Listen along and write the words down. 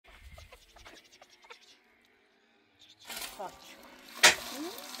Down.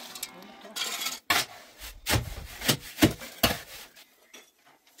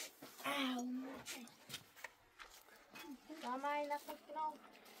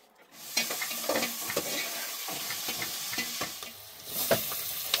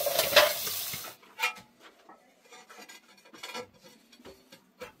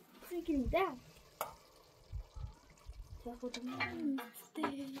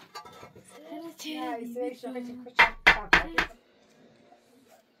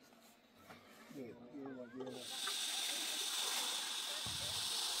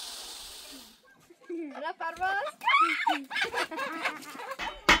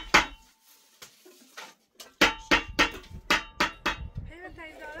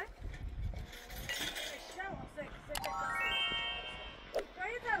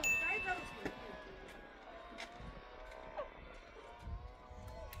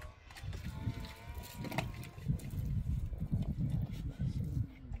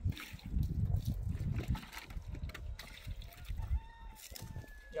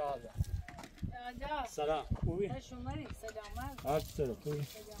 سلام خوبی؟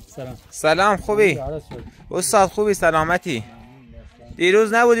 سلام خوبی؟ استاد خوبی سلامتی؟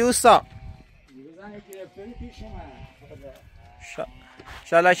 دیروز نبودی استاد؟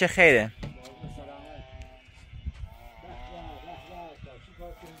 انشالله که خیره.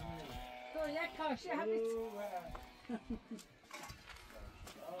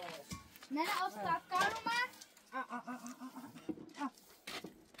 نه استاد کار اومد؟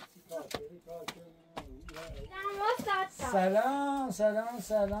 سلام سلام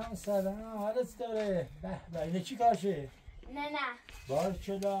سلام سلام حالت داره؟ به اینه چی کارشه؟ نه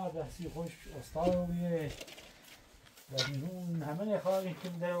بارکلا دستی خوش استادیه و بیرون همه نخواهی که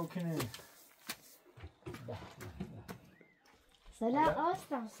در او کنه. سلام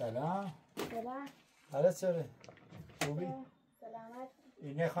استاد. سلام حالت داره؟ خوبی؟ سلامت.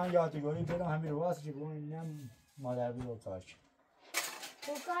 اینه خواهی یادگاری برم همین رو واسه که برون اینم مادر بیرو کارش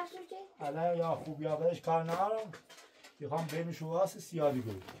خوب کار شدی؟ حالا یا خوب یا بدش کار نهارم میخوام بریم شو واسه سیادی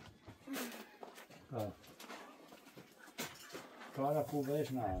گوی کار خوب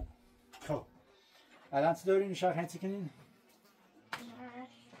بدش نهارم. خب الان چه داری نشاق خیلی کنین؟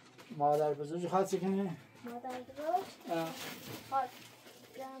 مادر بزرگی خواهد چه کنین؟ مادر بزرگ؟ خواهد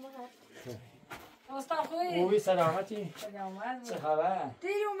استاد خوبی؟ خوبی سلامتی؟ سلامت. چه خبر؟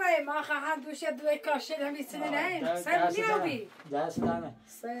 دیر اومدی ما خواهم دوشه دوی کاشل همیستنه نه؟ سر میابی؟ دست دمه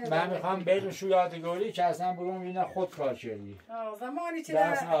من میخوام بریم شو یادگاری که اصلا بگم اینه خود کار کردی زمانی چه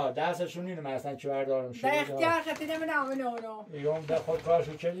داره؟ دستشون اینه من اصلا چه بردارم شو به اختیار خطی نمونه اونو ایگم به خود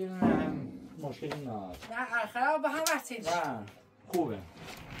کارشو کردی هم مشکلی نهاد نه خراب به هم وقتیش نه خوبه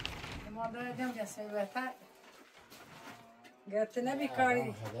ما دارم جسمی بهتر گرفته نبی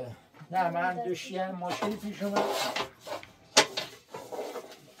کاری نه من دوشی هم مشکلی پیش اومد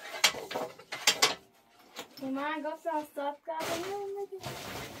من گفتم استاد کردم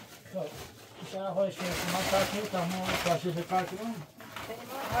خب ایشان خواهش کنید من کار کنید تا ما کاشی به کار کنم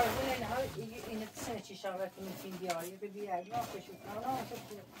این سنه چی شاورت میتین بیاری به بیاری ما کشید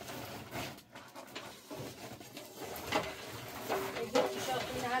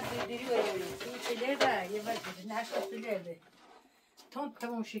تون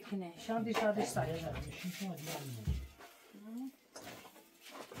تموم شکنه شادی سایه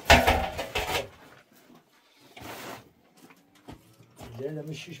لیلا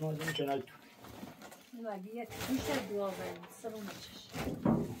میشیش ماندیم کنار تو نگیه میشه دو آورد سلامتش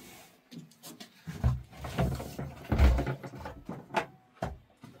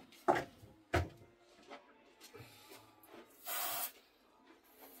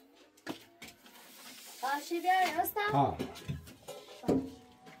آشی بیاری استاد؟ ها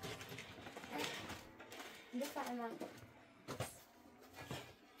بفرمایید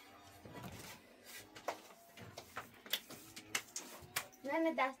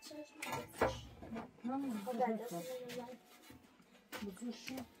نه دست چشم خدا دست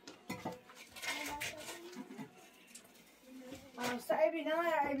سعیبی نه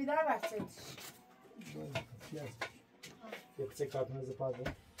عیبی دار بستید یه پسه کارتونز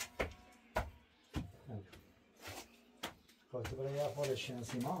پاده کارتو برای یه خورده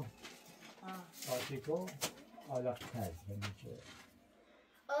شناسی ما آتیکو آلاق تز بینی که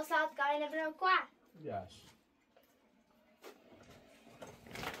استاد کاری نبرم که یاش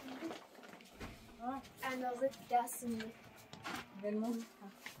اندازه دست میده بلمون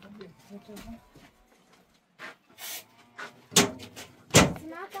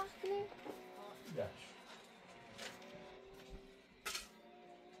سیما تختی یاش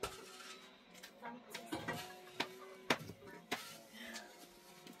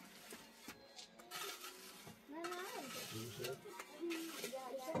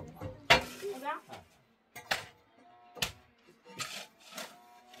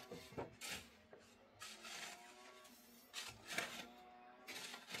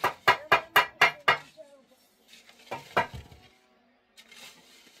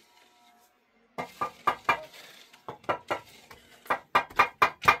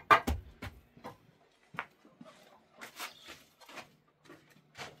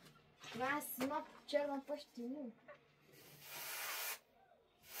Mas uma tira um postinho.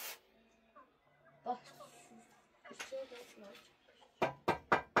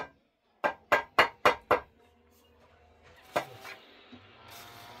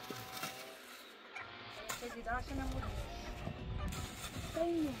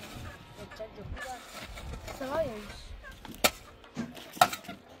 Tenho. Saias.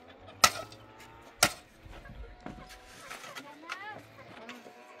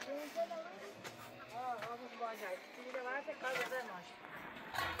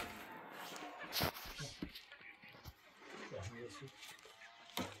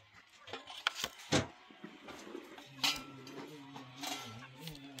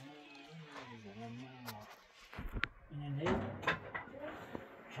 اینه نه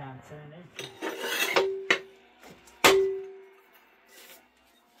کمتر نه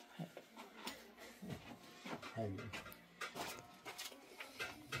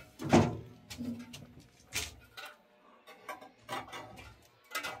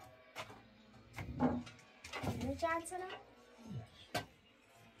Ne چند سنه؟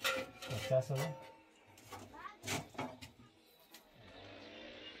 چند ساله؟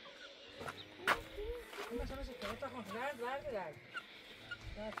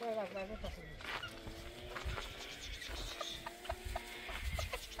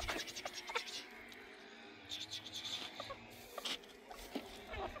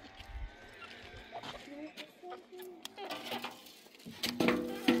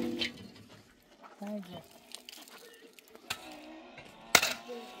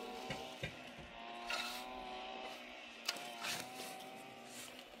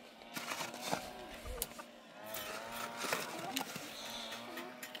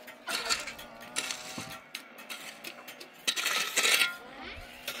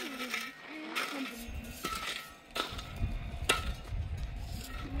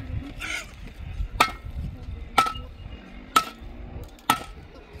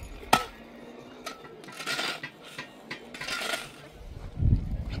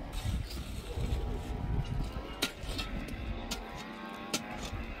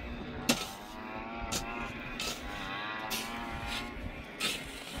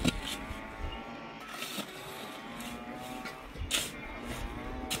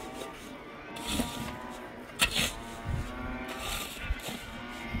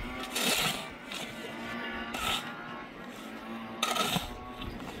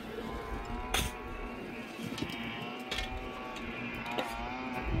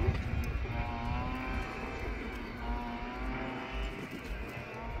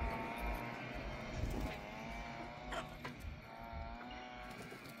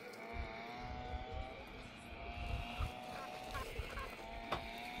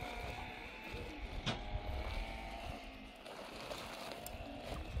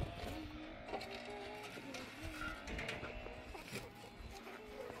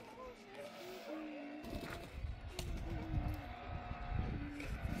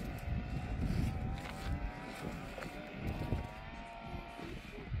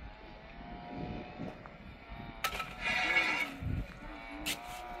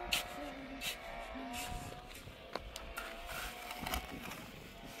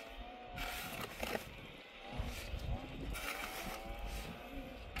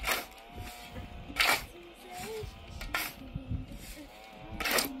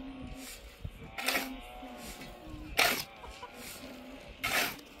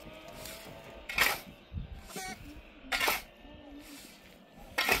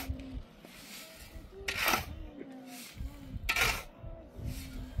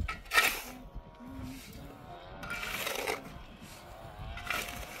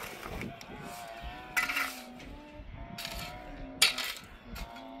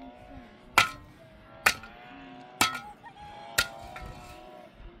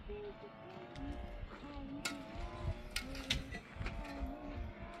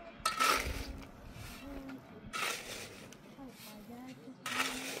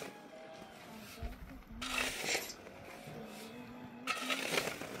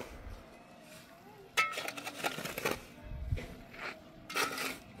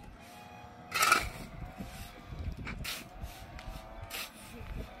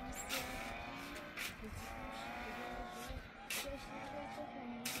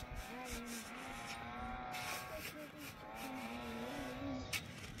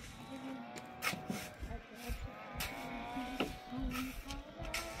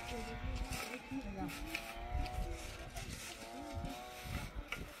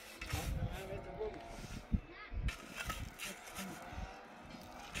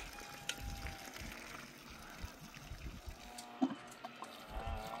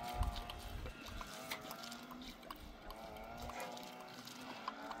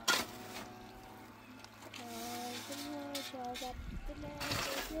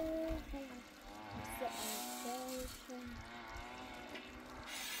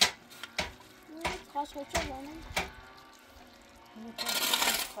 قاش چه بانه؟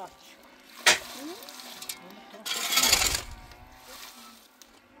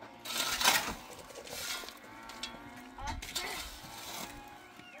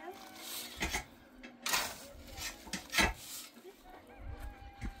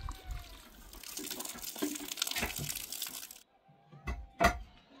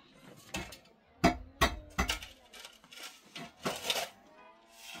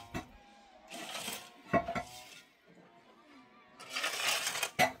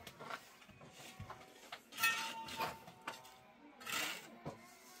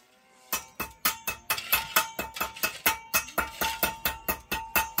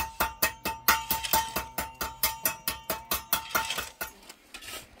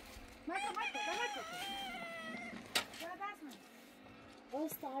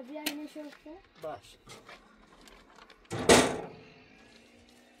 بیا اینو شوفته باش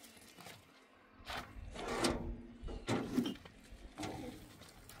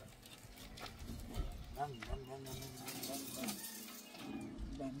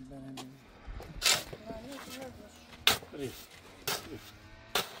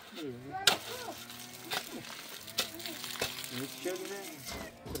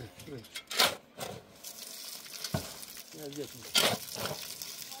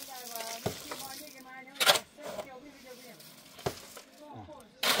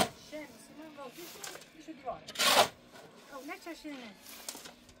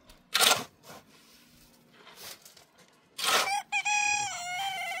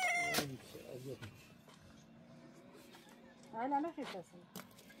أنا ما في فصل.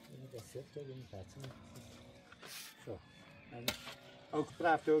 بسيط كده متعتم. شو. أو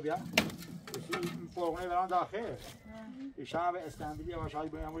كترافته بيا. وشي فوقنا بران داخل. إشام استنبلي وشاي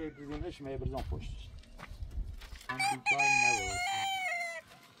بيعمل يبرزونش ما يبرزون پشتش. من بیکار نبود.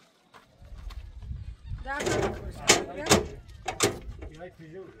 یای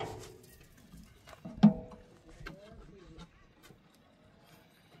پیجو.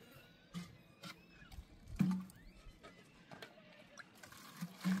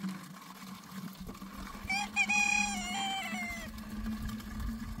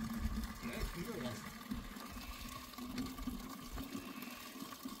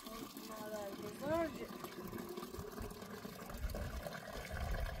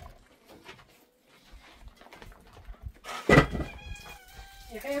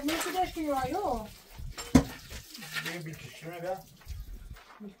 خیلی میشه داشت که یایو. بیکشونه بیا.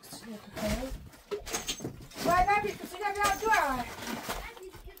 بیکشونه تو کنه. باید بیکشونه بیا دو.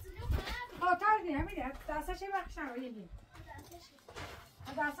 خاطر دی همینه. دستش بخشن رو یکی.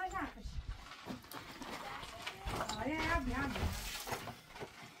 دستش نخش. آره بیا.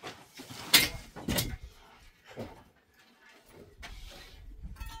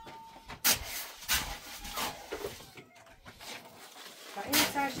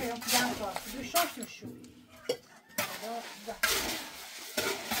 Her şey yapacağım var. Düşürsün şu.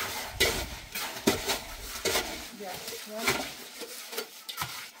 Gel.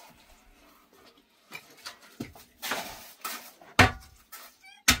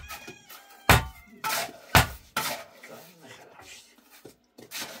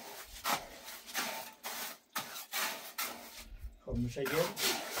 خب میشه گل.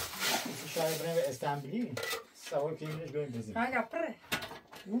 شاید بریم به استانبولی. سوار که اینش بریم بزنیم. ها پره.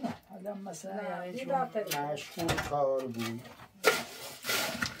 نه، حالا مثلا یعنی چون مشغول کار بود.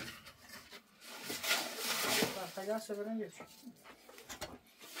 خیلی سبرن یه چی.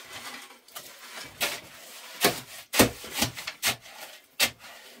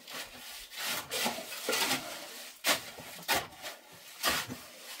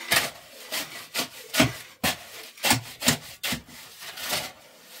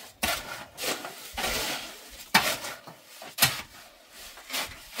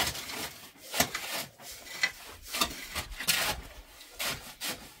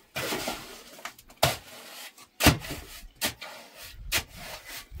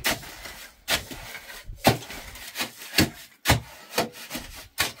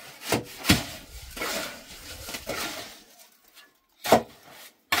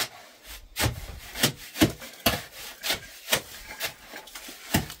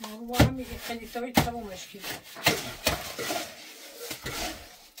 خیلی تایی تمومش کرد.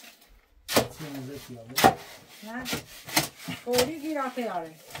 نه، فوری گیراته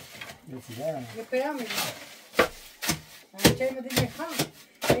یاره. یه پیام میدیم. چه میدیم میخوام.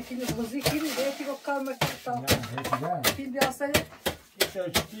 یکی نزوزی کیلی یکی رو کار میکنم. فیلم بیاسته.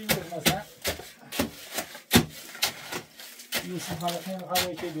 یه چیزی مثلا. یوسف خالقی میخواد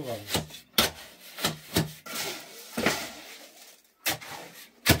یکی دو قابل.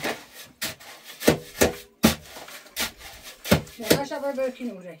 نه شب برکی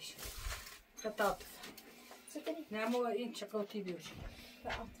نورش قطعت چطوری؟ نه ما این چکاتی بیوش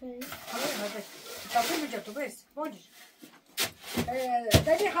آفرین. هذا تعطيه مجتو بس واجد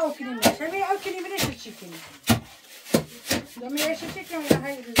ده هاو كلمة شبيه أو كلمة ليش تشكيني لما ليش تشكيني يا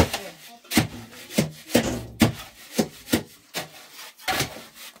هاي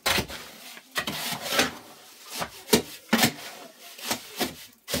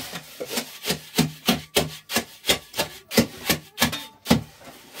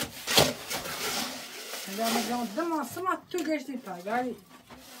هذا دم سمعت تو قشتي طاي قال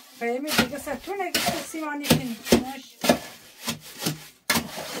فهمي بقصة تو نقص سيماني كني مش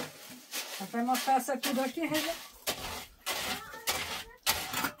فما قصة تو داشتي هذا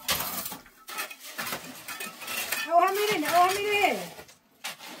أو همينه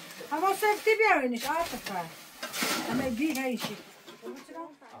هما سفتي بيعونش عاطفة أما يجيك هاي شيء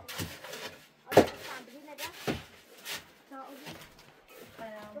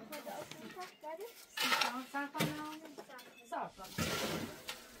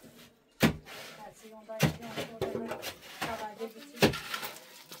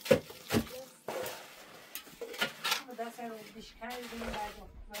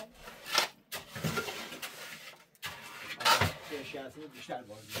بهشیازی بیشتر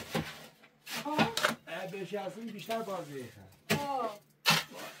بازی بهشیازی بیشتر بازی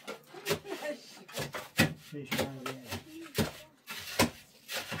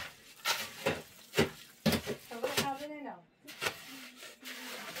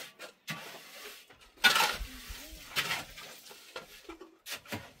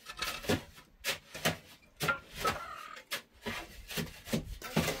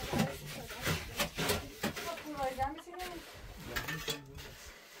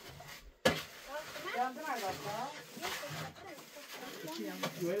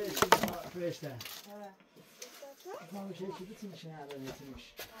فرشته ما میشه چی بتونیش نه بتونیش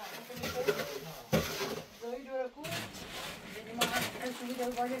زوی دور کو یعنی ما هستیم دور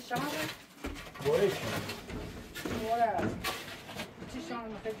باید شام باید ولا چی شام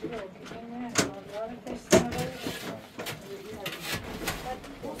می‌خواد نه داره تست نداره بعد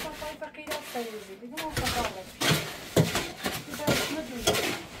وصفای فقیره سریزی دیگه ما فقط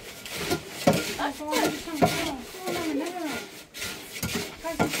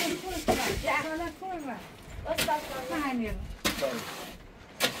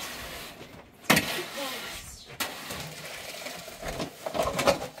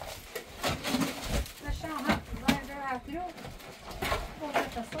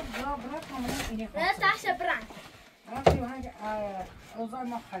لا تعشى بران. أوضاع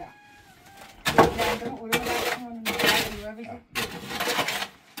مخلع.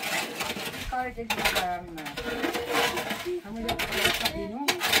 خارج الجبل هم يقولون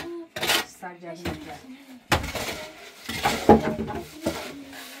استعجل منك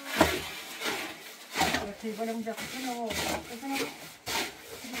تقول لهم جاكسون هو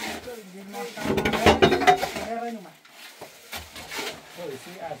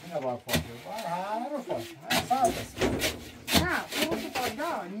سی از این با فاصله هر فاصله نه اون که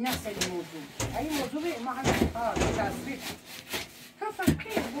پادا نفس الموضوع اي موضوع ما عندنا تصريف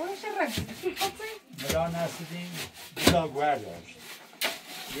ففكر بورش الرجل في خطي ملا نسیدیم بلا گوهر داشت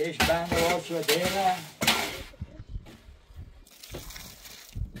یهش بند راست شده بس.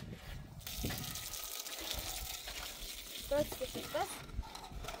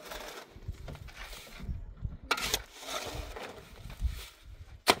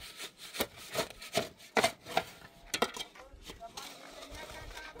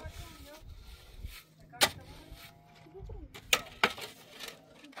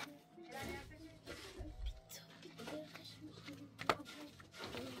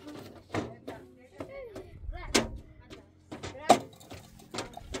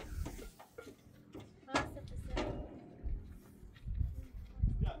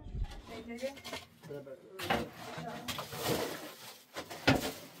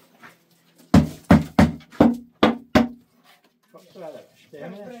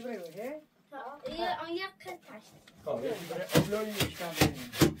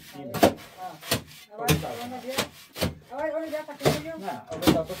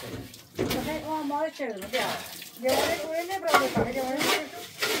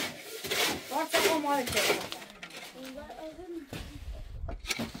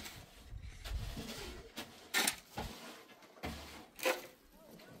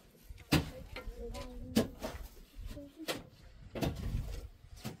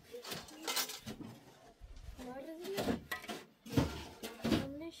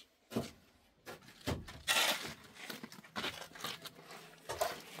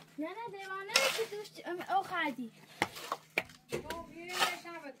 نه دیوانه چی دوست او خردی İyi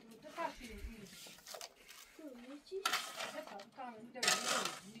şabat bu. Tıkaşı. Tamam.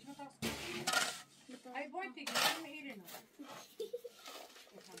 Hiç mi taksın? Ay boy tek. Ben iğrenim.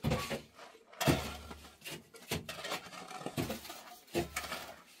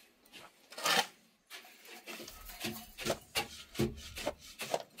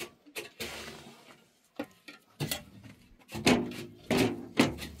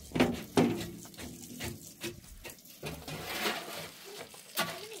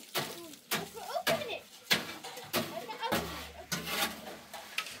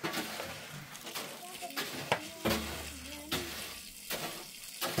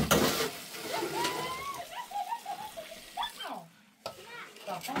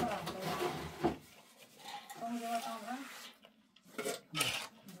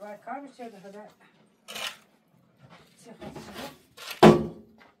 Kar bir şeyde kadar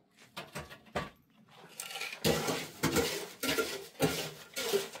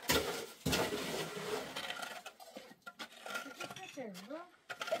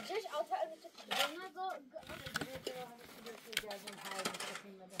جيش او تعرف انا ضو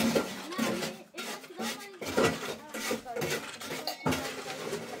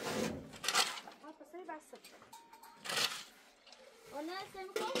وانا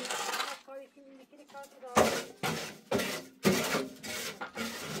سامكم قوي كده كده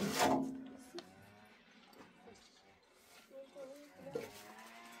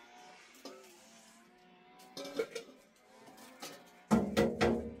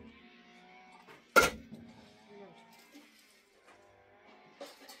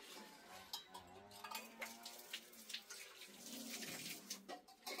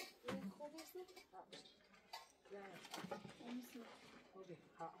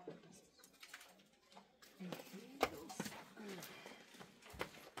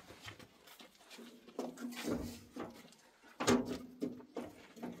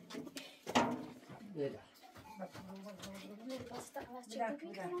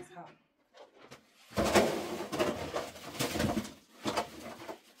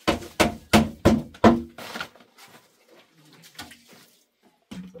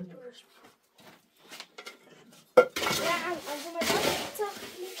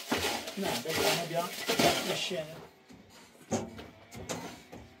نه بگم بیام بشینه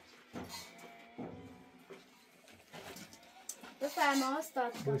بفرما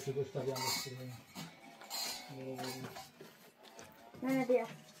استاد باشه گفتم بیام بشینه نه بیا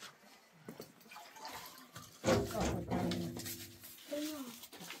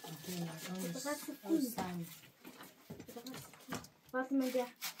فاطمه بیا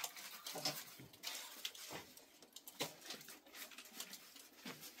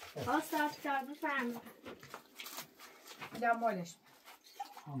استاد کار بفرما Ya مالش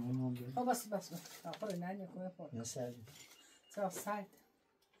Aman o bas آخر نه نکنه فور ne sevdi. ساعة ساعة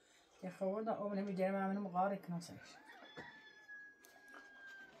يا خوضة أول هم يجرم من مغارق نصير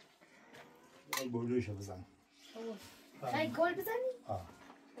Ay boyluş yapacağım. خیلی گل بزنی؟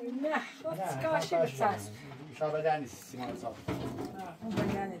 نه سکاشی بساز مشابه سیمان صاحب. اون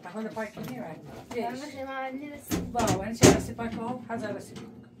بلیانه تا خود پاک نمیاد من خیلی نرسیم با ولی چه رسی پاک هم هزار رسی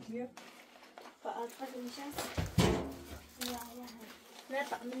بیا فقط خود نشست نه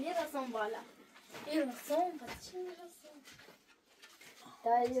تعمل رسم بالا این رسم بس چی رسم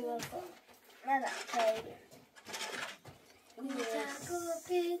دایی رسم نه خیلی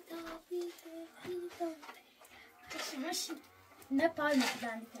مش نه پای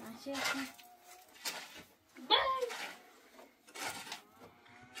مقدانی کنن شیخ بای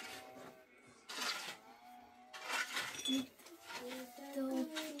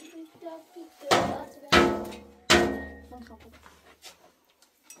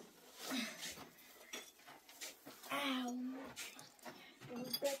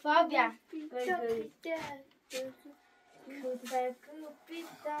Fabia.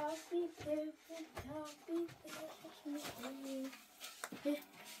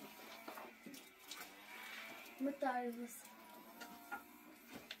 tireless.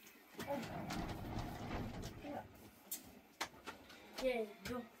 1,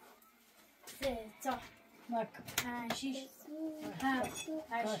 2, 3, 4, bak 5, 6, 7, 8,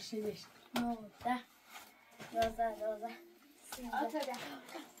 karşıymış 9, 10, 11, 12,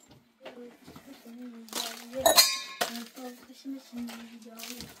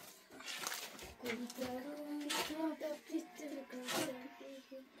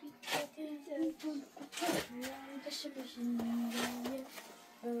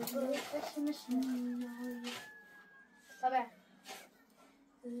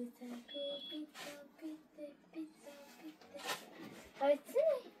 7.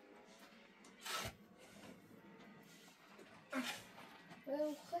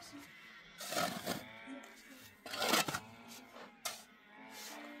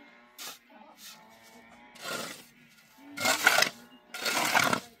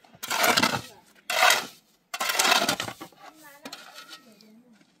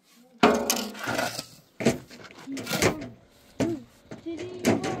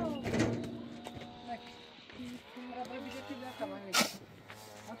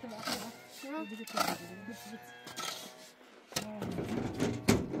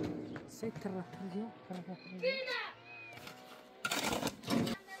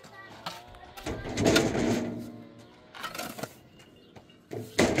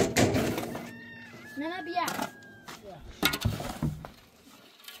 Nana bia.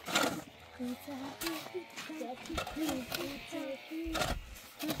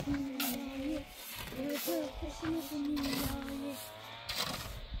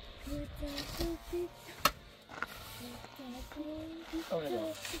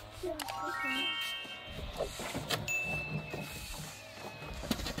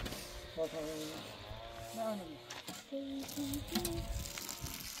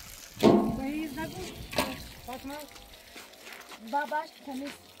 Babaş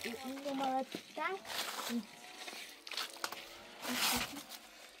temiz numara tutar.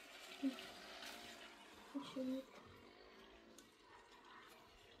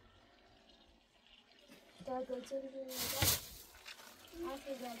 Daha gözleri böyle.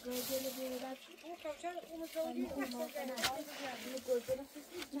 Arkadaşlar gözleri böyle. Bu kavşak umutları değil mi? Bu gözleri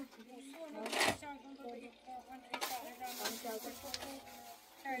fıstık.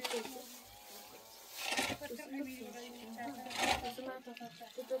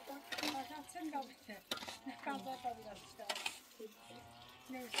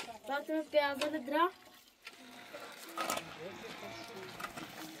 Bakın beyazları dra.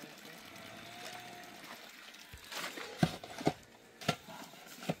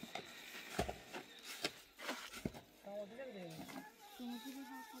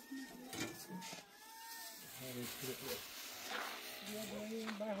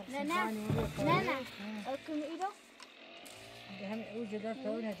 Nana, Nana, أكل إيده. هم وجدت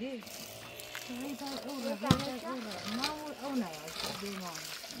هنا دي. هاي تقول ما هو أونا ديما.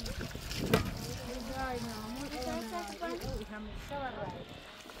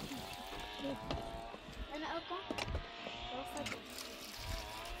 أنا أكل.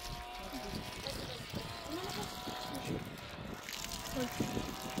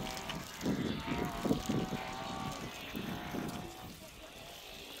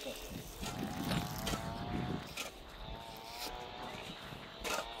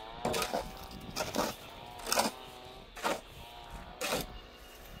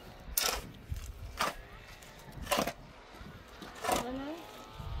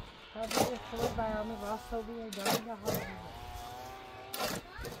 هذا الخبر بيامي راسه بيجي ده هذا.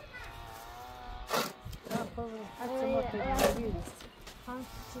 خبر حتى ما تجي.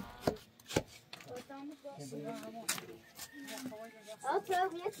 أطلع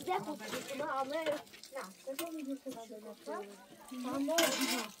يا تدخل ما عمره نعم تقوم بالكذا ماما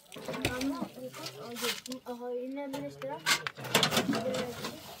ماما هاي إننا بنشتري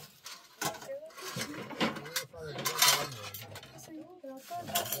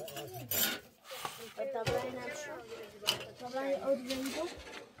طبعا أودينكم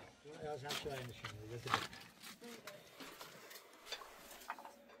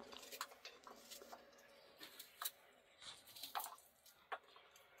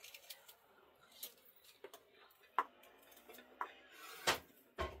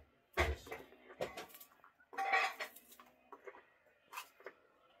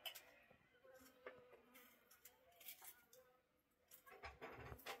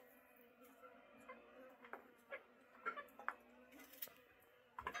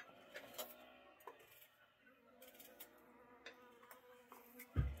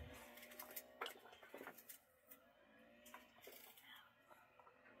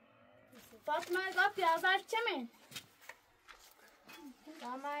Fatma gap yazar çemin.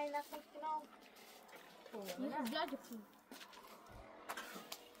 Tamam ayna kutuna. Ne güzel yapıyorsun.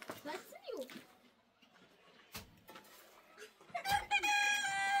 Nasıl yok?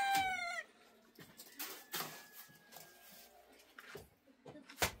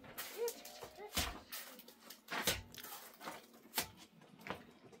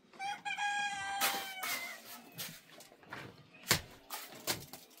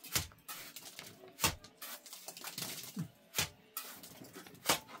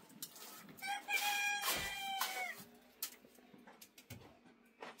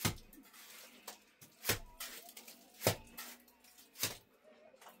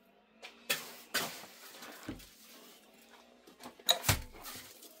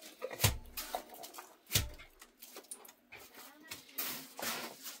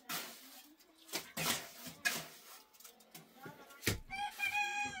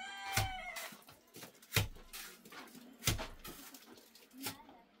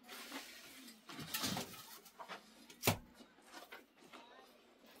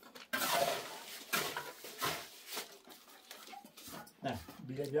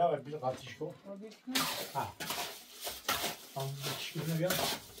 بیله بیا بیله قاطیش کن ها آن چیزی بیا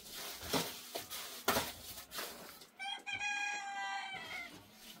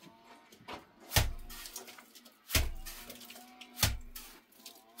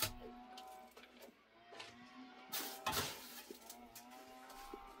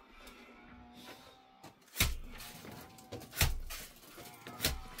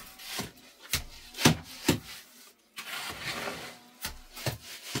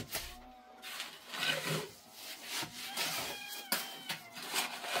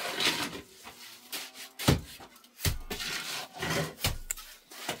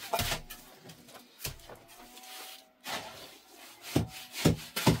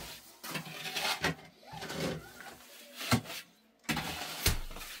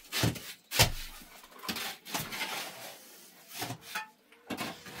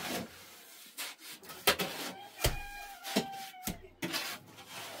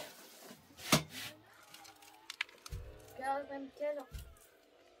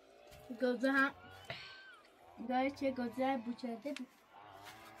گازه هم داره چه گازه بوچرده بود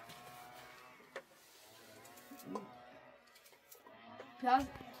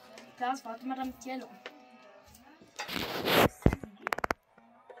پیاز فاطمه رم تیلو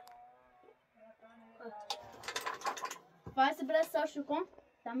فاطمه برای ساشو کن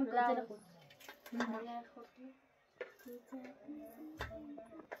دم گازه خود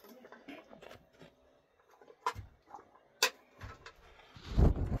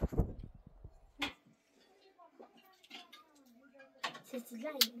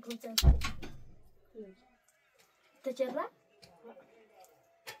سيسلاي قلت تجرب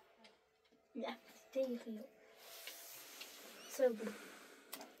لا تيخيو صبر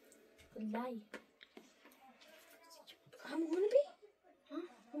والله هم هون بي هم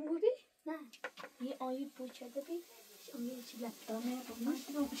هون بي نعم ये ऑयल पूछा था भी ये लगता है मस्त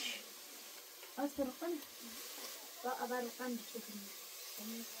रोश आज रुकन अब रुकन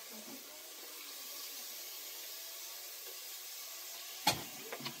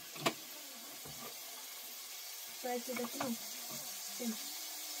Right to the phone.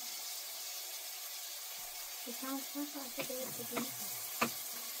 The sound comes out of the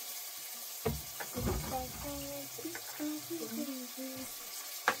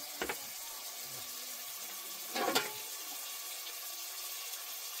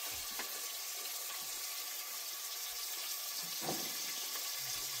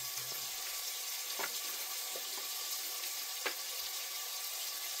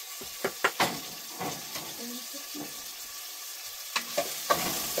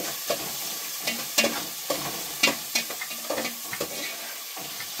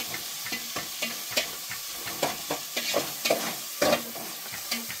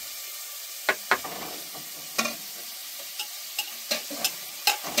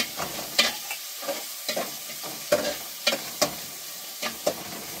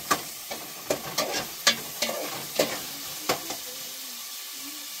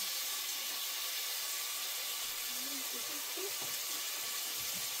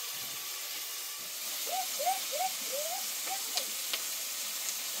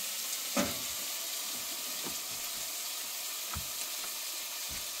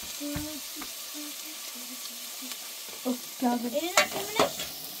إيه نحن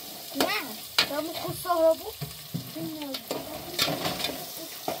نعم تام خصة ربو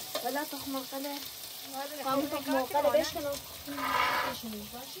ولا تخمر قلة قام تخمر قلة بيش كانوا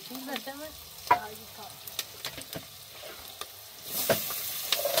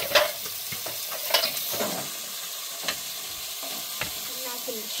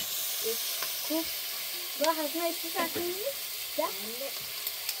واحد ما يتسع فيني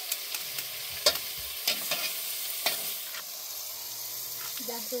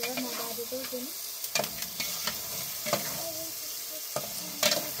ده ده ما بعد ده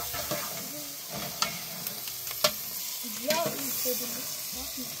يا يسدني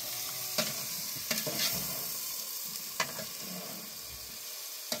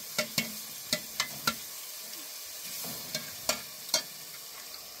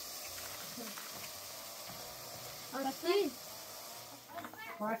أرسل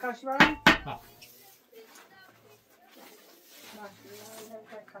ما كاش برام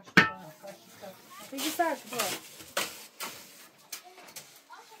تيجي ساعة بقى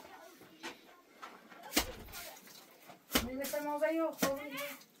من مثل ما زيه خوي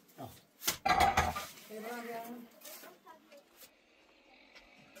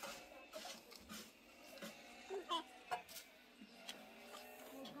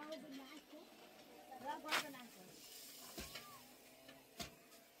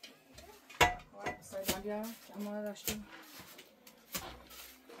اما داشتیم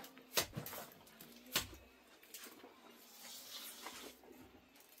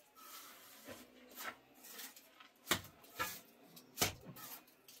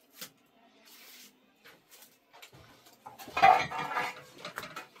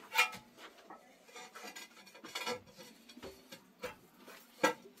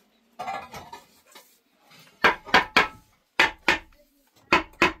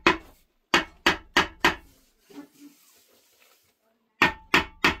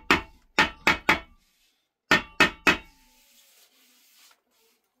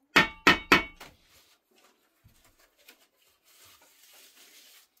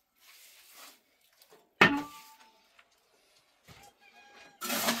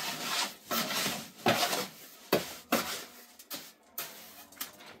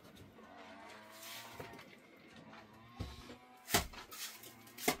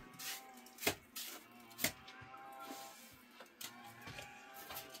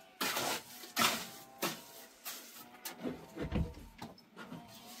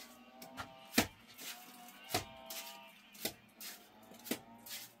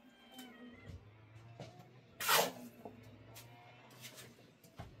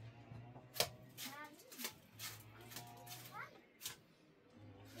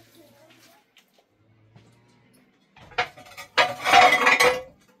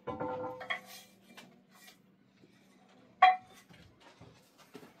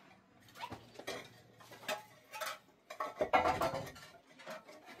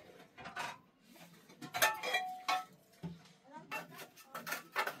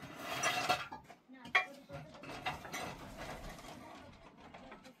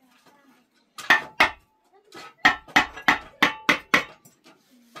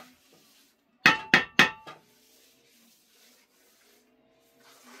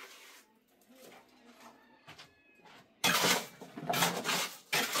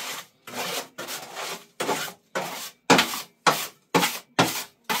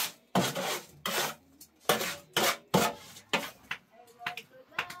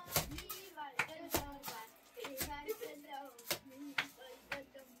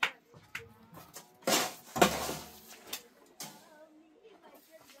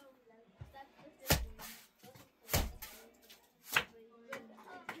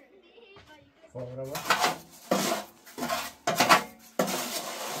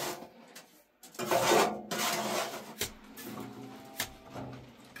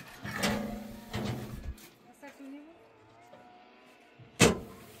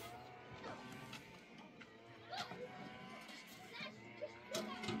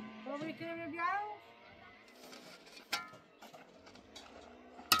میکنه بیارم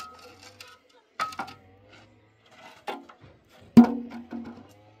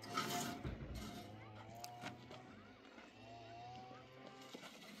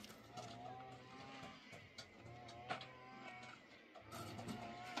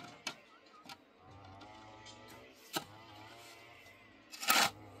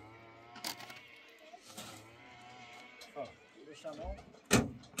شما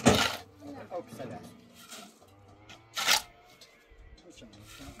او پسر است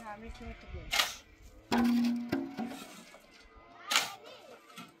نه میکنه که بیارم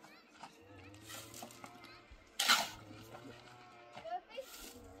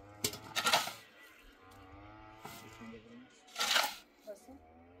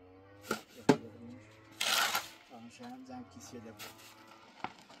هم زن کیسیه ده بود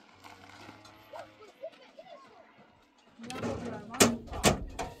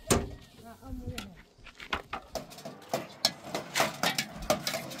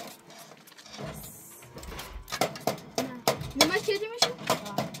نماش یادی میشه؟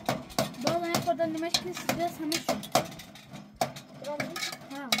 بالا خدا نماش که سیبس همه شد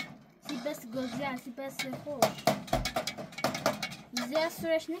ها سیبس گوزیار سیبس خوش زیاد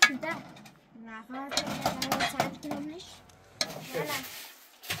سرش نکنده نه فقط ساعت کنم نیش نه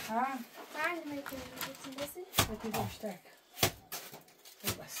ها فقط نمیکنم سیبسی بکی داشتک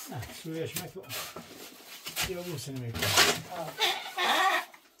بس سویش مکن یا بوسه نمیکن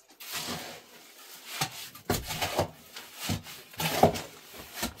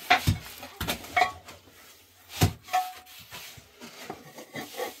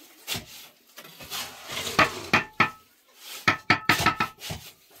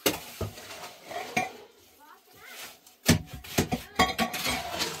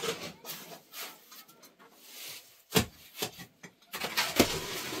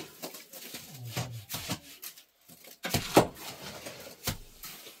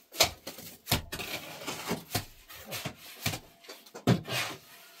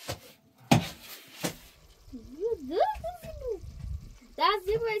That's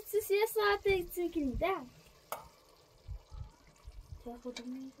the way to see a sausage chicken down.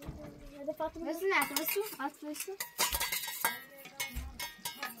 Nasıl ne yapıyorsun? Atıyorsun.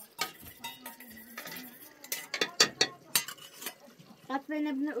 At ben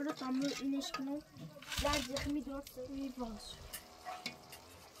ebne urut amur ineşkino. Lazım mi dört bir var.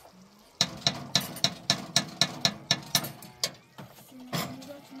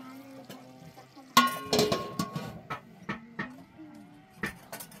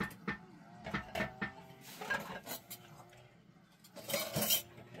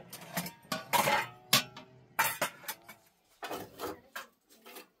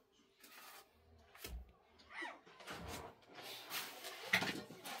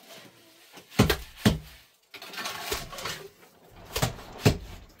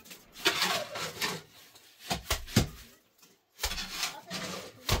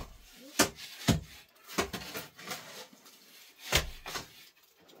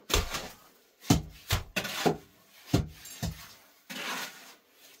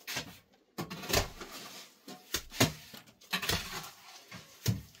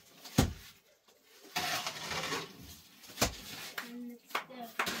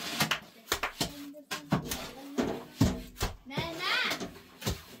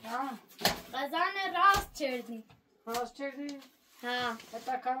 چردی راست چردی؟ ها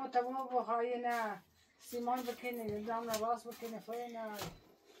حتی کارمو تمام بخوایی نه سیمان بکنه دام راست بکنه فای نه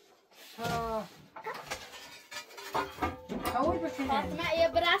ها قول بکنه فاطمه یه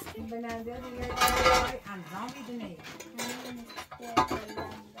براست بننده دیگه انجام میدونه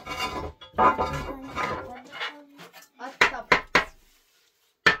Attap.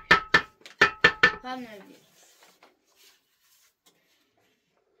 Han är det.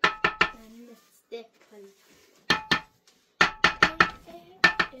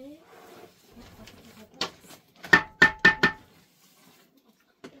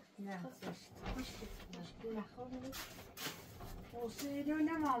 Och så är det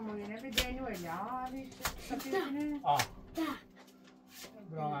när mamma är när vi det nu är ja vi så fint. Ja.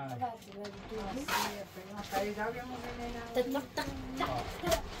 Bra.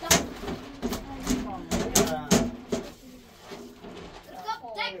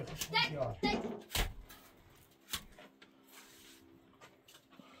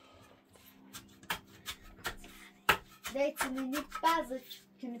 Dajcie mi nie bazać,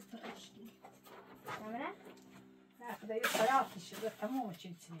 kiedy proszę. Dobra? لا ده يصير شيء تمام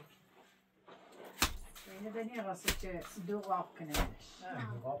شيء تسيب. يعني ده نيرس شيء دو واق كناش.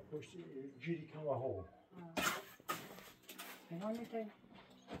 واق پشت جیری کن و هو. هنونی تی.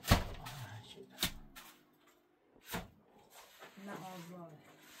 نه آزاره.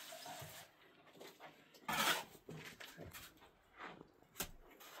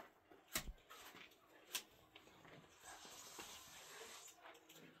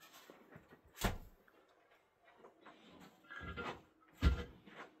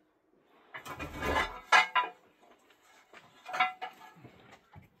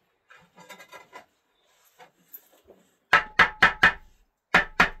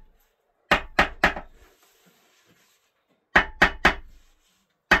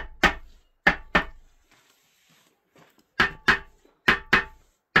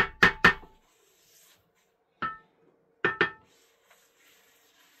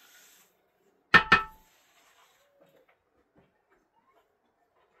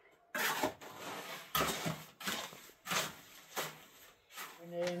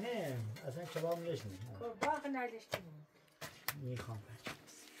 نه اصلا کباب نشنه باقی نداشتیم. میخوام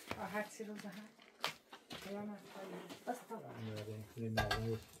هر چی رو دهن. خیانت خالی. بس تا.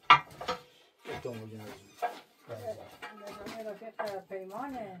 رفیق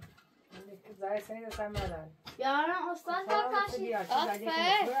پیمانه. زای سنی دستم ندارم. بیارم استاد کاشی.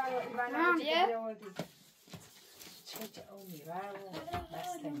 چه اومی رو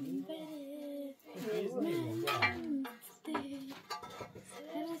بستنی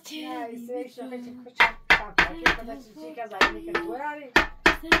نه ایسه شوخه چه کچه پاکی خدا چی که زنی که دواری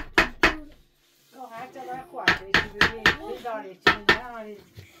نه هر چه داره خواهده چی ببین بیداری چی نداری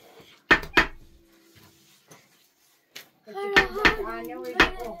آنه وی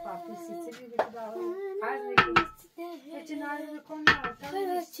او پاپی سی چی بیداری از میکنی چی ناری بکن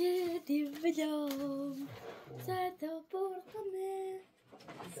خدا چه دیولم ستا برقمه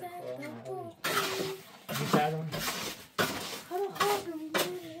ستا برقمه خدا خوابم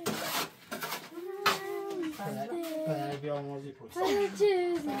پدر بیاموزی پوچ خدا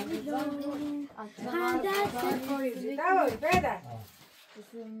چه دیولم دوای بده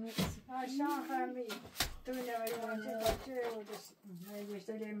آشان خمی تو نوی وانچه بچه و دست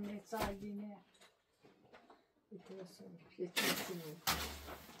نوشته لیمنیت ساگینه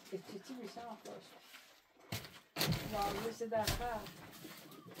چی بیشتر خوش واقعی دفعه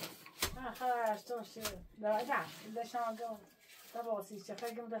آخه توشه نه دشانگم تباسی چه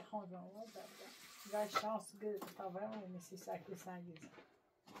خیلی در خواندم و شانس گرفت تا برام میسی ساکی سنگیز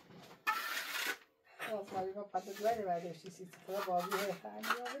خلاص مالی ما پدر دوری برداشتی سی تا بابی خانی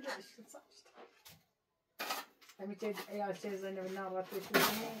و بدهش ساشت همین چه ایال چه زنه و نام رفته کنی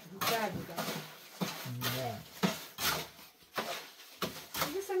بیشتر بودم نه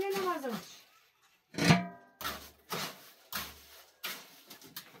دیگه سنگه نمازمش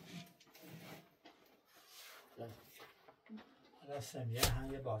راستم یه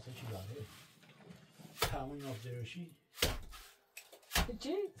هم یه باسه چی داره همون نفذروشی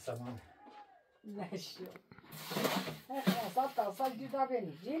چی؟ سامان نشو سال جدا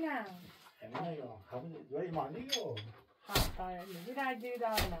بینی جینا همونه یا همون دو ایمانی یا جینا جدا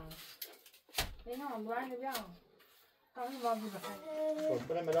نه اینا هم دوانی بیان همین بابی بخیر خب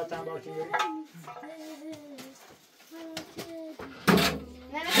برم ملات هم بارکی بری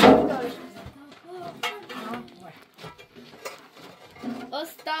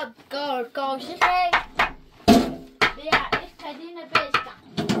استاد گار کاشی خیلی بیا ایش کدینه بشکن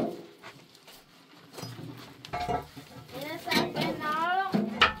اینه سفه نارو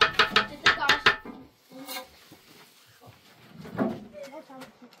چیزی کاشی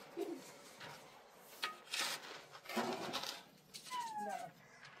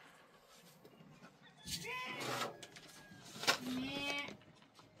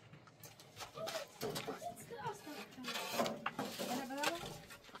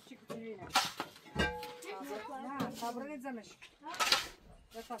صبرني زمش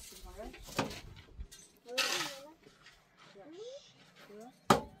لا تصل معي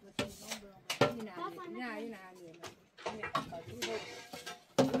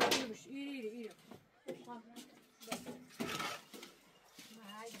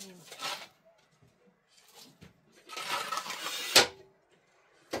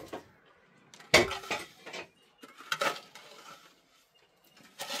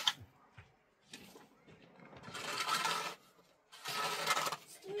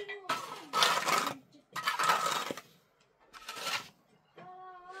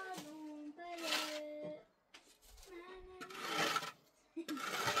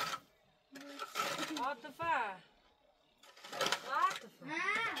عاطفة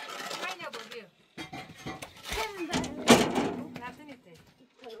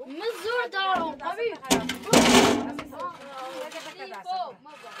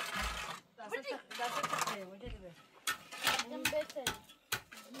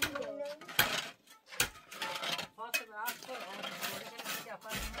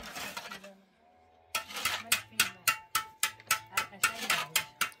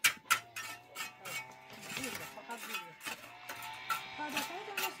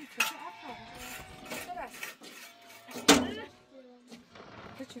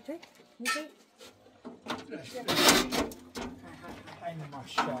چطور؟ میشه؟ این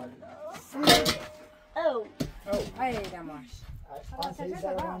ماشاءالله. او ای دماش. آن سری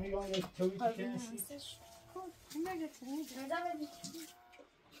زبانیگان یک تویی کنسی.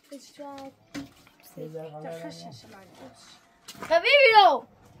 حبيبي لو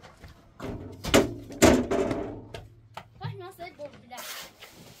احنا صيد بوكلا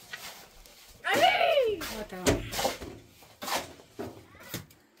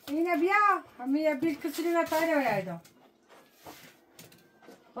اینه بیا همه بیل کسری و تایره ویدم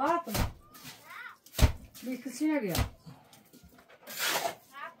فاطمه بیل کسری نبیا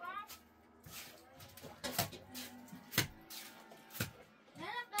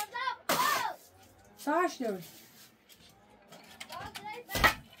ساش دوش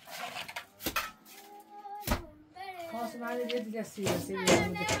خاص معنا جد جسيرة سيرة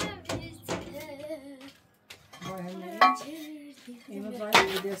باي هني إيه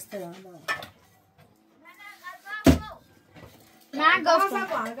مطلعين بدي استلم ما قصة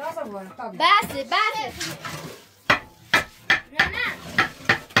بس نانا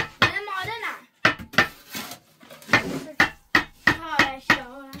معلنة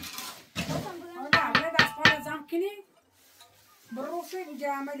أنا دست پا زم کنی بروسی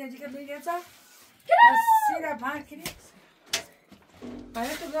بجا عمل دیگه بیلیتا بس سیره پنج کنی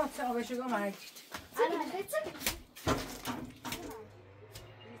باید تو بیام سه آبشو گم هر کیت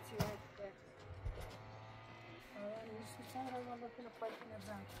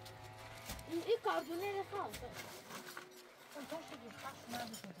این کارتونه نخواه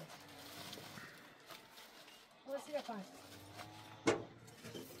سیره پنج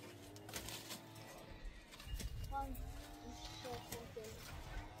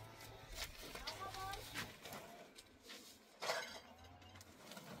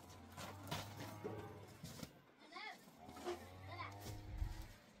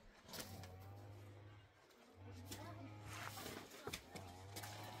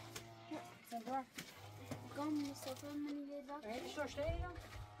قام مصطفى من يدا این شوشته اینا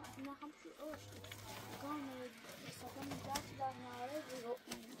احنا خمسة قرش قام مصطفى من داخل النار ويقوم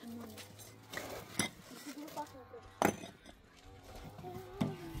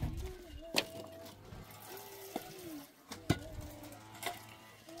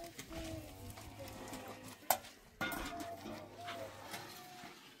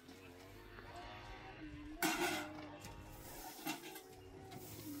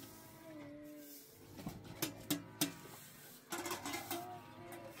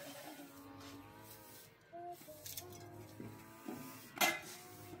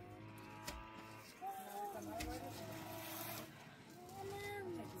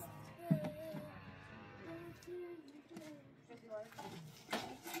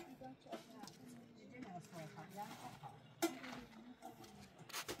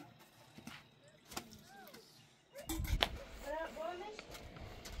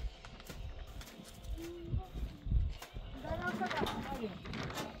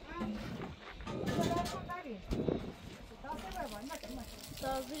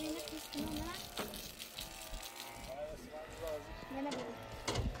صابرين تسمعنا أنا بقول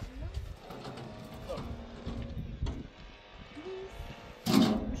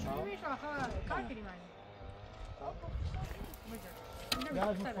مش آخر کار کنی من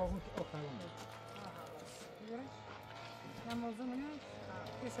لازم فوقش آخرون. یا موضوع منه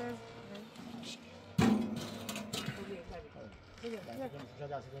کسر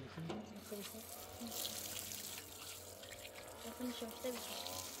لكن شفته بس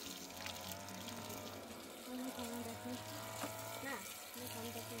أنا كمان دفن نه أنا كمان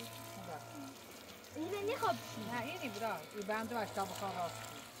دفن اینه نخواب نه اینی برا ای بنده باش تا بخار راست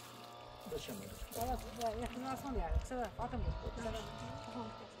بشم. خلاص یخنی آسان بیاره سر فاطمه بود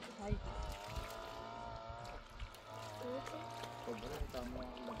هاي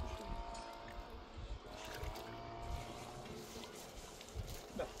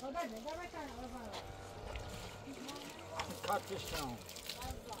کاتش کنم.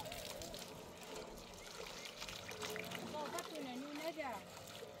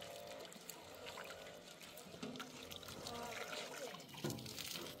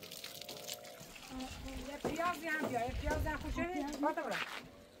 پیاز هم بیا پیاز هم خوشه فاطمه برا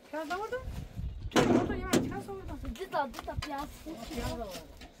پیاز نموردم تو یه من پیاز آوردم دو تا پیاز پیاز آوردم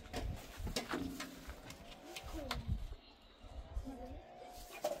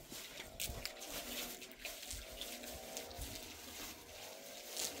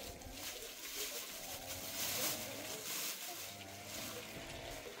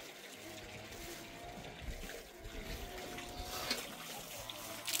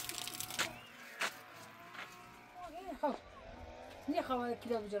Nie chowaj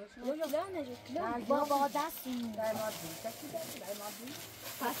kilo bıcırı. لا نجد لا بابا دستیم Daymadın. Tekli dersi daymadın.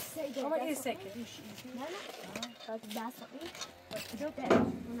 پس سیده Ama iyi sekir. نه نه پس دست این دو تا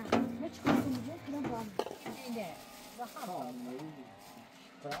نه نه چیکار کنیم کنم با İğne. Bakalım.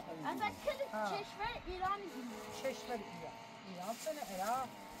 اصلا کل کشور ایرانی Çeşme İran. İran sene Irak.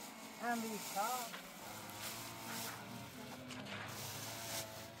 Amerika.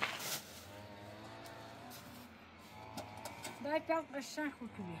 Daj pjat qashqan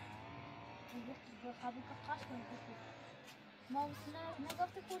خوبی. خبی که قش کنیم ما نه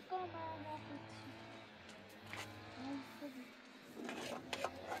نگفته خود کنم ما خود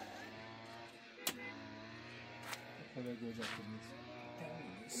خدا گوجه کنید.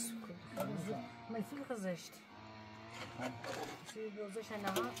 من فیل خزشت. فیل گذشت نه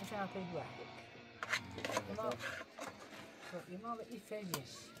ها میشه آتی دو. ما به این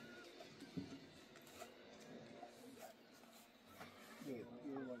فیلیش.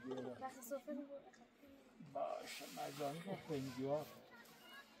 باشه مجانی که خیلی ها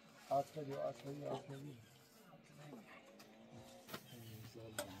آتمدی آتمدی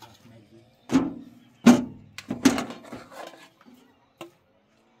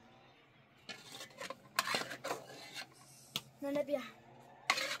نه نه بیا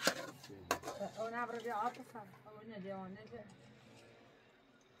او نبرد عاطفه او ندیوان نده.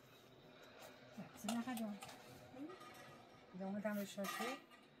 زنی خدام. دوام تعمل شاشی.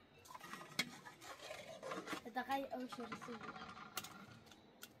 دقیقه او شرسی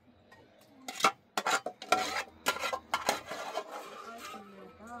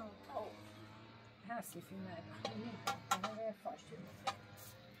هستی فیلم نبخونی. همه فاشتی.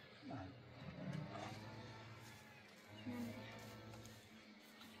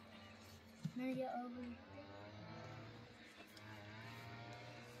 نه یا آبی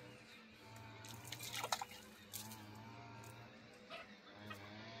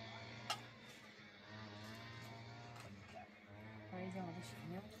Aí já uma vez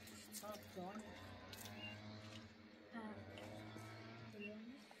só dona.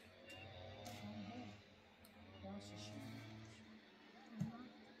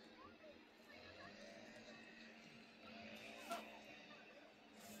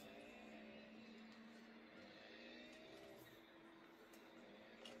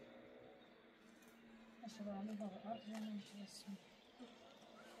 Acho que agora vou obviamente assim.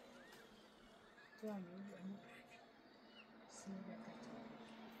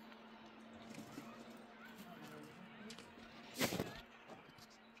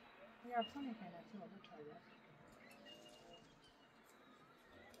 Yapsana kaynatı oldu çaylar.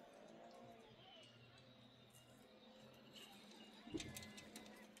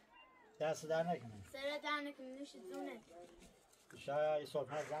 دست در نکنید. سر دهنه که نوش زونه شاید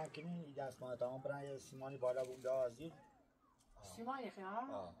صبح زن کنین این دست ما تمام برای یه سیمانی بالا بونده آزید. سیمانی خیلی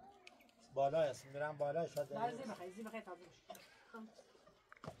بالا هست میرم بالا شاید. بالا زی بخیر تابوش.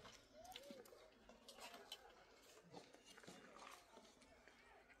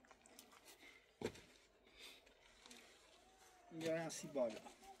 اینجا هستی بالا.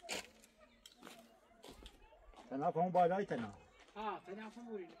 تنها اون بالایی تنها. تنها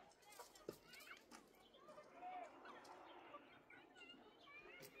بورید.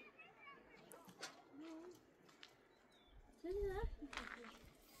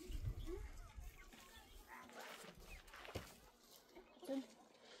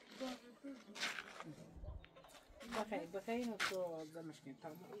 بخیر تو زمشکن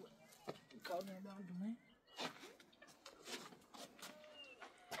تمام کار ندارم.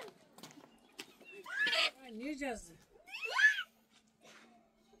 Niyeceğiz?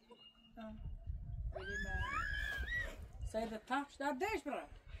 Sayıda taş, daha değiş bırak.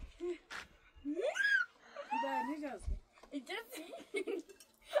 Daha niyeceğiz?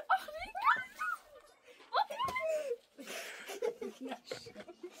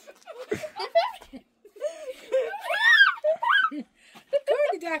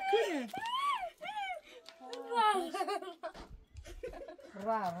 Kuni da kuni.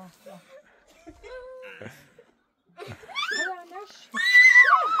 Ra.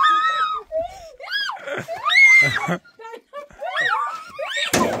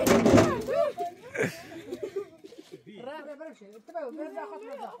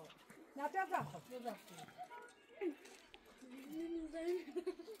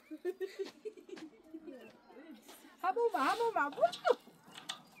 همومه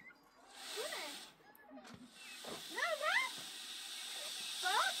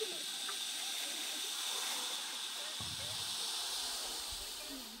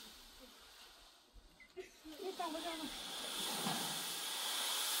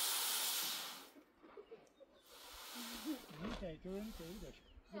نه تو این تو داشت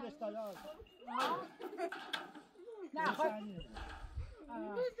بدش دادا نه خب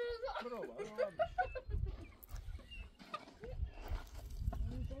برو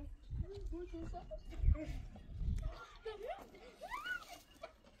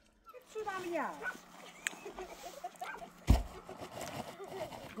شو عم يا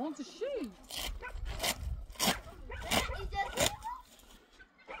وانت الشيء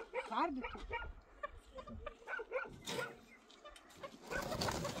عرضته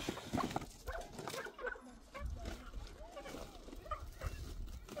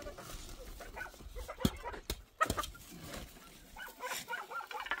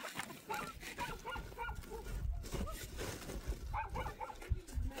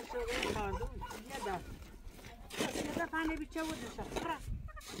فهمه بیچه بود نشد خرا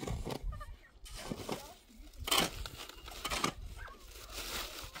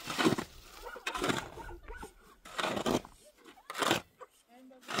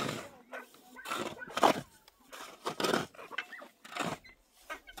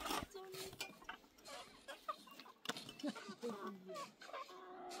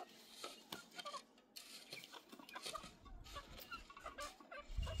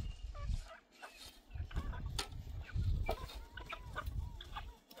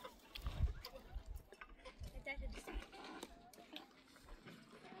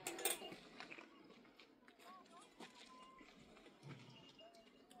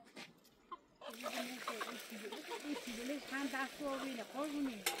هم دست رو بینه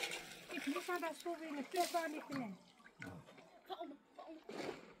قربونی این پلیس هم دست رو بینه تو کار میکنه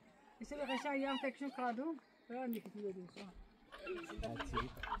بسه به قشن یام تکشون کادو برای که تو بدون سان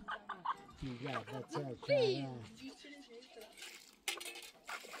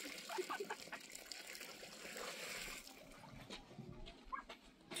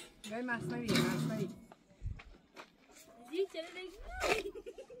بای مصنوی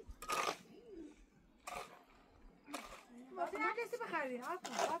ما کسی بخرید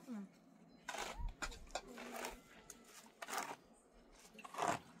آتما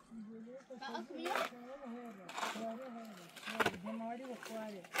هماری و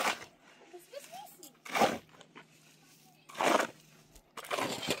خواره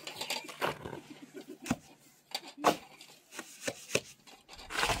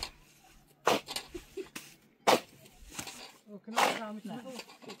وكنا نعمل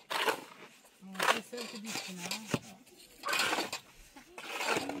سويت بيتنا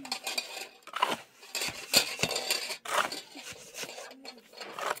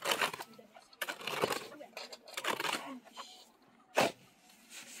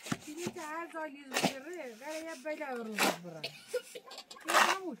زايد زغير غير يبلا روز برا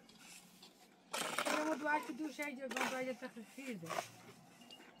يموت يموت واحد كدو شيء جاب واحد تخفيف ده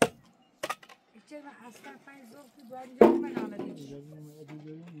ايش ما اصلا فاين زوج في واحد جاب من على دي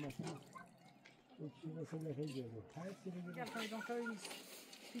يا فايدون كويس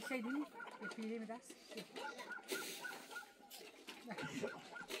في شيء دي في لي مدرس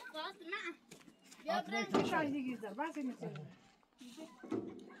خلاص معه يا برنس مش عايز يجيزر بس نسوي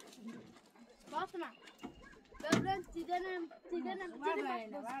فاطمة قبل تدنا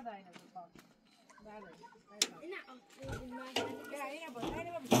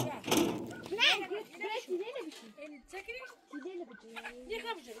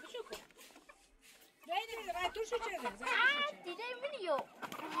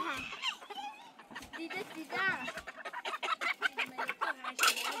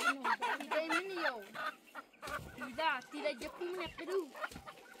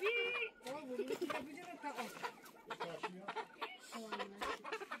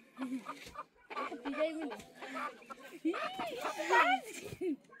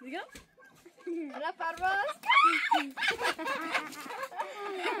لا پرواز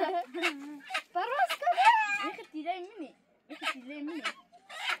پرواز کن میخواد تیره منی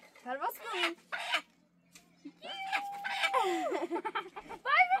پرواز کن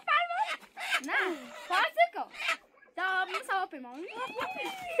پرواز نه پرواز کن تا مسافر مامی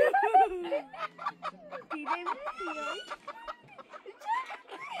تیره منی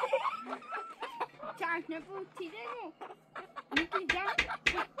چند نبود تیره مو میکی جان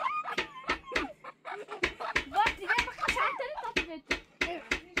بس تیره بخش عطاری تطبیت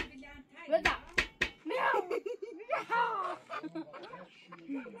بدا میاو میخواد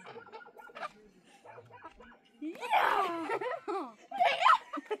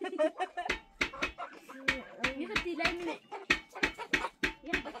تیره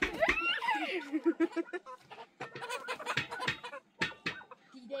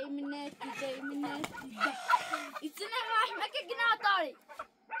منه تیده منه ایتونه رحمه که گناه داری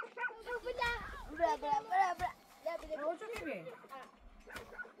برا اوجو کی بی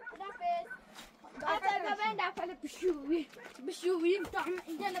هذا ما بين دافع بشوي طعم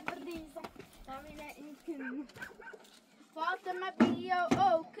عندنا برديسة طعمنا يمكن فاطمة بيو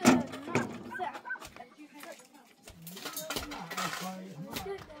أو كل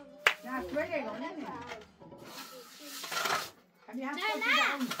نه توی نه همین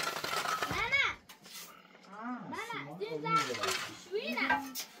هم ماما ديزا شوينا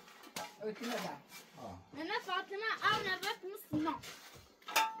أنا فاطمة أو نبات مصنع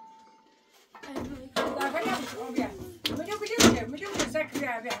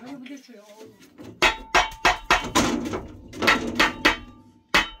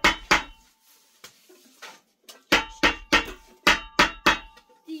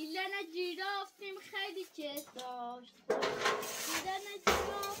دیلنا جیرافتیم خیلی چه داشت دیلنا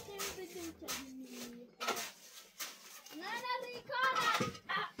جیرافتیم بدون تبییر نه ریکانه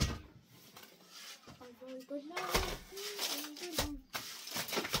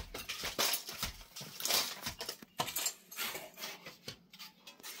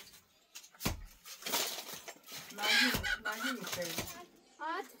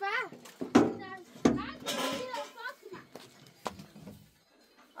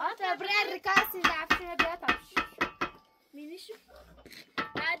برای رکاسی دفتر بیاتم می‌نیشو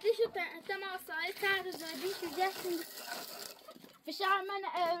عادیشو تماسای تر زدیشو جسم فشار من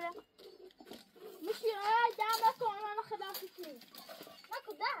اوره مش دام کن انا خدافی کنی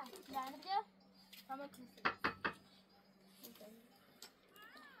ماكو ده يعني بده تمام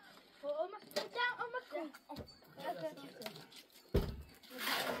وأمك قدام أمك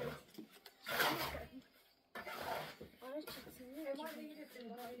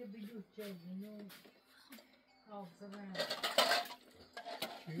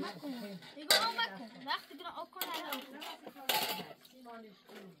يقول أمك وقت تقرأ أكون على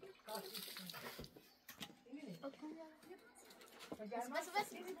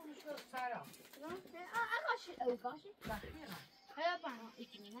بس أغاشي أغاشي هيا بنا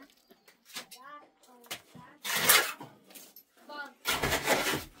إثنين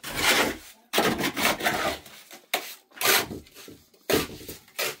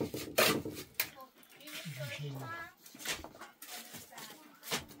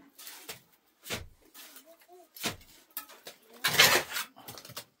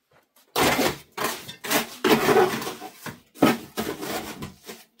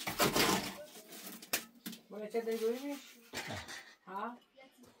چه دیگه ها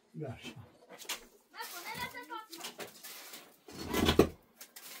باشه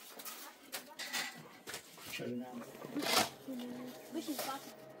چرا بشین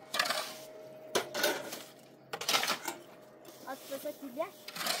فاطمه أطفشت الجيش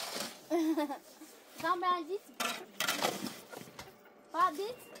كم بعديت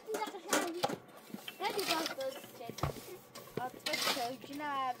بعديت إذا كشاندي هذي بعدت أطفش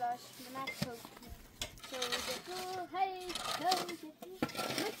وجنا باش منك سويتو هاي سويتو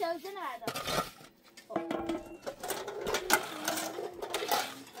مش سويتنا هذا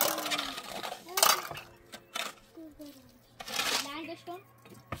لانجشون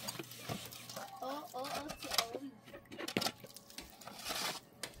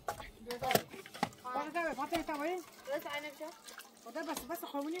ده فاطمه تاوي بس أنا بشوف وده بس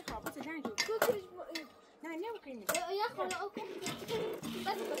خوني خلاص بس جانجو كوكريش لا يمكن يا خلا أوكي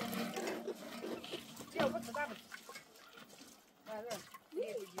بس يا بس ده هذا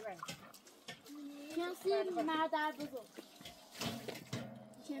كنسل مع دار بزوج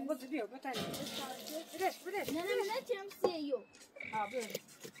بس بيو بتاني بدش لا لا كنسيو بيو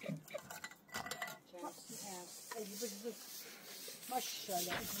اي بس ما شاء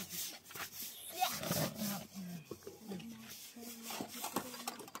الله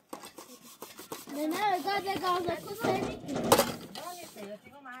لا قاعدة كسرني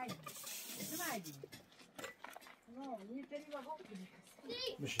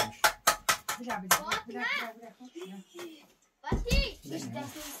مش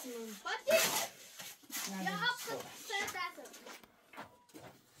باتي باتي يا أبو سرطان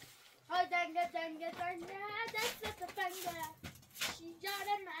هاي دنگه دست فنگه شجار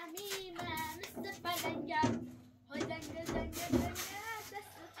معمیمه مثل پلنگه های دنگه دست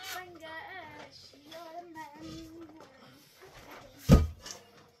فنگه شجار معمیمه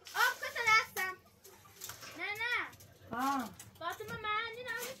آب کتا دستم نه فاطمه معنی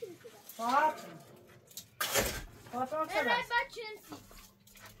نمیتونی کده فاطمه اره با چنسی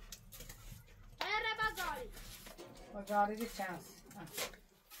اره با گاری گاری دی چانس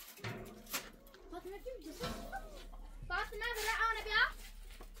فاطمه کی میشه فاطمه بلا انا بیا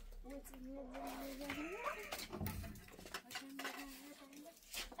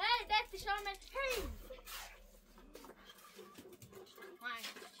هی دست شامل هی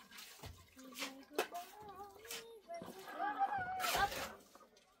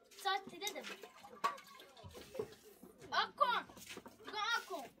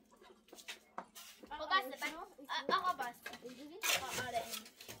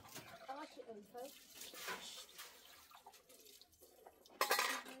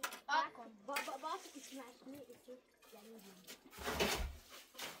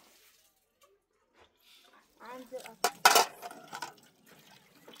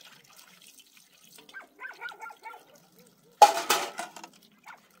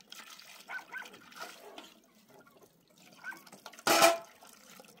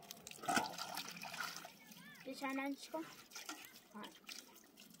چند چیکار؟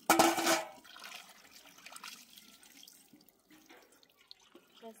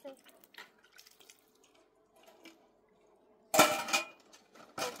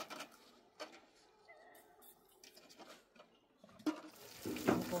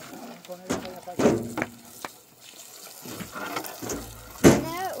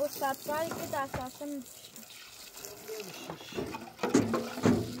 نه استاد کاری که دست هستم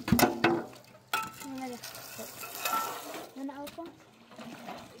من اوکن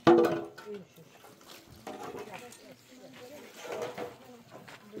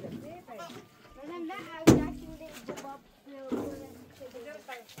منم نه اونا که جواب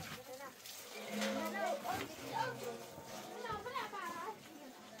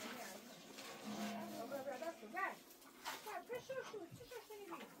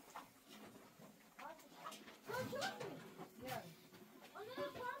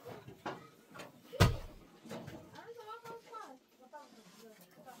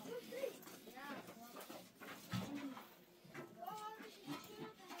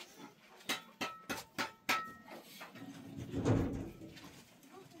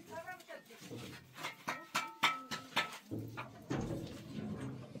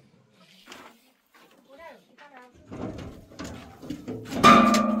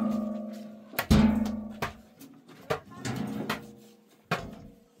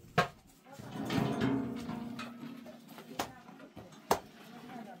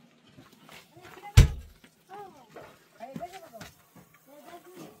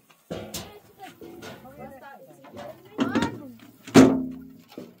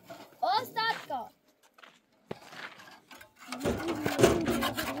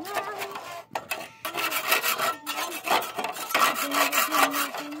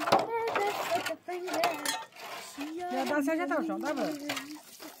Sen tamam da mı?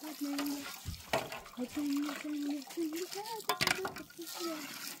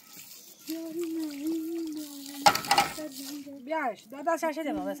 بیاش دا ساشه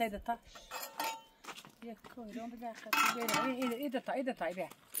دم دا سید تا یک کویرون بده خیلی ایده تا بیا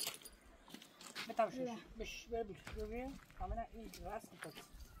بتاوش بش بیا کاملا این راست کن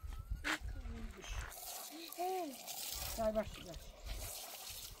بش باش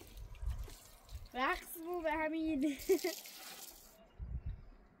رقص بو به همین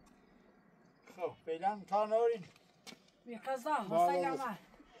خب فعلا کار نورین بی قضا مسایل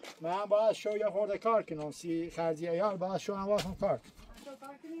من باید شو یه خورده کار کنم سی خرجی ایال باید شو هم واسم کار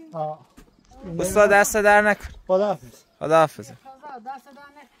کنم استاد دست در نکن خداحافظ خداحافظ دست در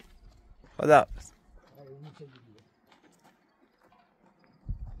نکن خداحافظ